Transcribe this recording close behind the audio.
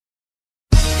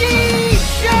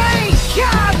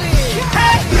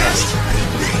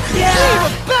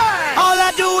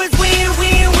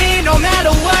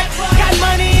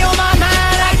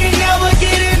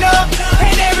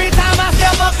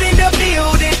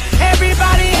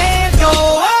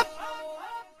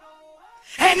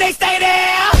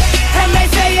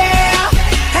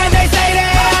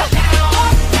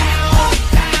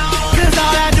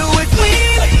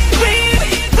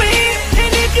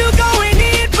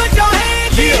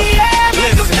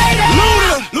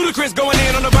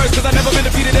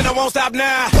won't stop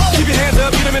now. Keep your hands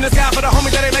up, get them in the sky for the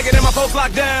homies that ain't making it, my folks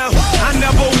locked down. I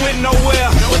never went nowhere,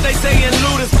 what they saying,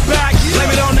 loot is back.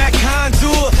 Blame it on that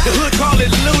contour, the hood call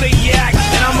it Ludiac.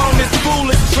 And I'm on this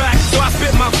foolish track, so I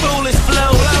spit my foolish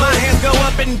flow. My hands go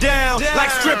up and down,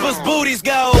 like strippers' booties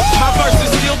go. My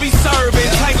verses still be serving,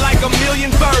 tight like a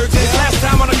million virgins. Last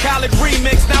time on a college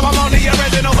remix, now I'm on the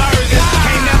original version.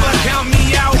 Can't never count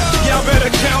me out, y'all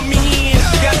better count me in.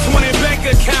 Got 20 bank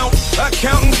accounts,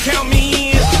 accountants count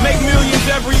me in. Make millions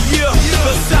every year,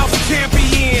 the South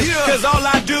champion. Cause all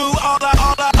I do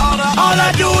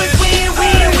is